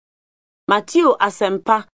Matthew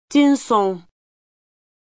Asempa Tinson.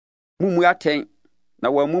 Mumu aten na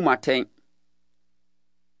wamu maten.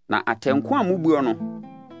 Na atenko a mubuo no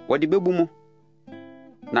wode bebu mu.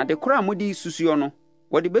 Na de kora mudi susuo no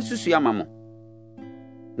wode besusu ama mo.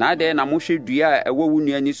 Na ade na mohwe dua a ewo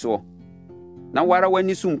wunu ani so. Na wara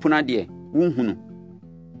wani so mpuna de wunhunu.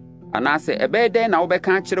 Anase ebede na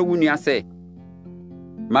wobeka akere wunu ase.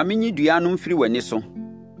 Ma menyi dua no mfiri wani so.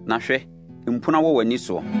 Na hwe mpuna wo wani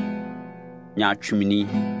so. Nya atwumini.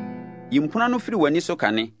 Yimpuna no firi wani so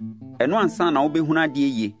kane. Eno ansa na wobehuna de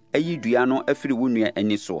ye ayi dua no afiri wunu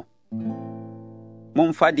ani so.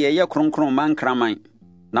 Momfa de ye kronkron mankraman.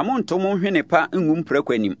 Na monto monhwene pa ngum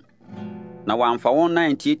prakwanim. Na wamfa won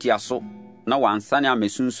 98 aso na wansane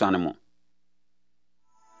amesunsuane mo.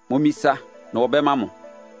 Momisa na obema mo.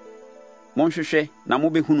 Monhwehwe na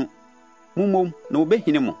mobehunu. Mumom na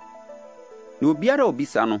obehine mo. Na obiara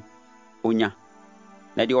obisa no onya.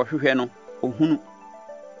 Na de ohwehwe no ohunu.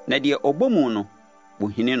 Na de obomu no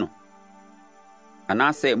bohine no.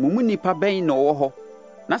 Anase mumu nipa ben na owo ho.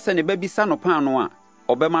 Na se ne babisa no paano a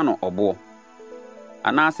obema no obo.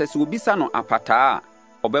 Anase se obisa no apata a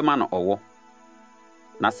obema no owo.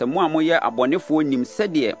 Na se mo amoye abonefo nim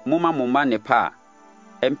sede moma moma ne pa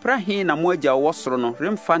empra he na mo agya wo soro no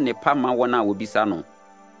remfa ne pa ma wona obisa no.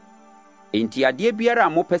 Enti ade biara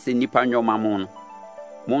mo pese nipa nwoma mo no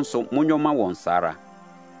monso monwoma won sara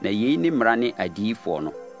na yei ni mra ne adifo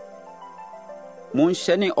no.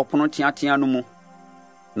 Monhye ne opono teatea no mu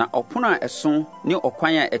na opono a eso ne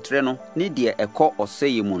okwan a etre no ne de ekọ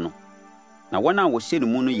oseye mu no na wona wo hye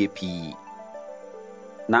mu no ye pii.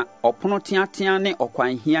 Na opono teatea ne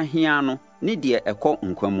okwan hia no ne de ekọ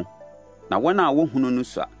nkwa mu na wona wo hunu no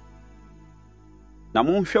so. Na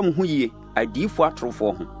monhwɛ mo ho yie adifo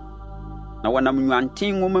atrofo ho. Na wonam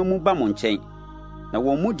nwanten ngoma mu ba mo nkyɛn. Na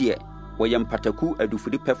wɔn mu de wɔyɛ mpataku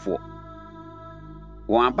adufudi pɛfo.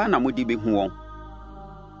 Wɔn aba na modi behu wɔn.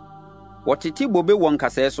 Wɔtete bobe wɔn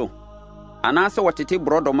kasɛɛ so. Anaasɛ wɔtete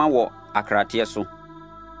brodoma wɔ akrateɛ so.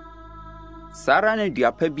 Sara na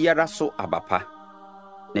duapa biara so abapa.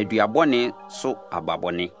 Na duabɔne so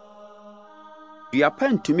ababɔne. Duapa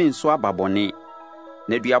ntumi nso ababɔne.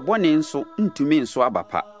 Na duabɔne nso ntumi nso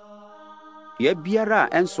abapa. Dua biara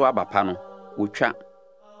a enso abapa no wotwa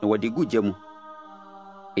na wɔde gugya mu.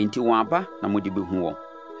 Enti wɔn aba na mode behu wɔn.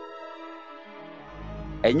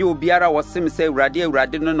 Enye obiara wɔsem sɛ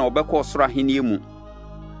Awurade no na ɔbɛkɔ ɔsoro ahenni mu.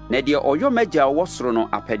 Na deɛ ɔyɔ magya wɔ soro no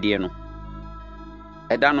apɛdeɛ no.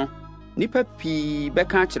 Ɛda no nipa pii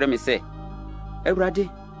bɛka akyerɛ me sɛ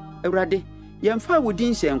Awurade yɛmfa wo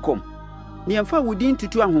din hyɛ nkom. Ne yɛmfa wo din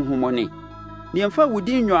tutu ahonhommɔne. Ne yɛmfa wo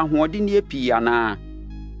din nyo ahoɔde ne pii anaa.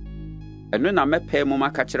 Ɛno na mɛpɛ mo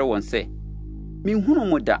maka kyerɛ wɔn sɛ menhunu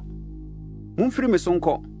mo da. Momfiri me so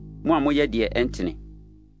nkɔ mo a moyɛ deɛ ɛntene.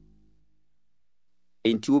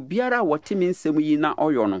 Enti obiara a wɔte me nsɛm yi na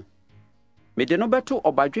ɔyɔ no mede no bɛto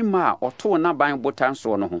ɔbadwemma a ɔtoo n'aban botan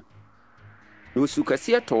so no ho. Na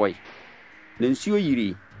osukɛseɛ tɔe na nsuo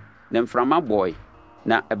yiri na mframa bɔe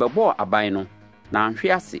na ɛbɛbɔɔ aban no na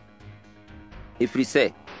anhwe ase. Ɛfiri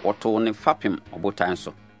sɛ wɔtoo ne fapem ɔbotan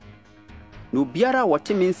so. Na obiara a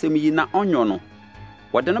wɔte me nsɛm yi na ɔnyɔ no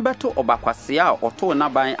wɔde no bɛto ɔbakwasea a ɔtoo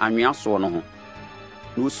n'aban anwea so no ho.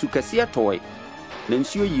 Na osukɛseɛ tɔe na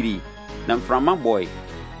nsuo yiri na mframa bɔe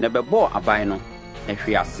na ɛbɛbɔɔ aban no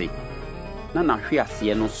ɛhwe ase. Na hwe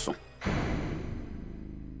aseɛ no so.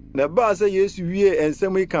 Na ba sɛ Yesu wie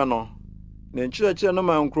ensɛm yi ka no na nkyerɛkyerɛ no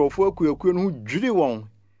ma nkurɔfo akuakuo no ho dwiri wɔn.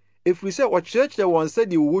 Ɛfiri sɛ wɔkyerɛkyerɛ wɔn sɛ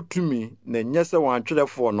de wo tumi na nyɛ sɛ wɔn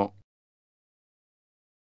atwerɛfoɔ no.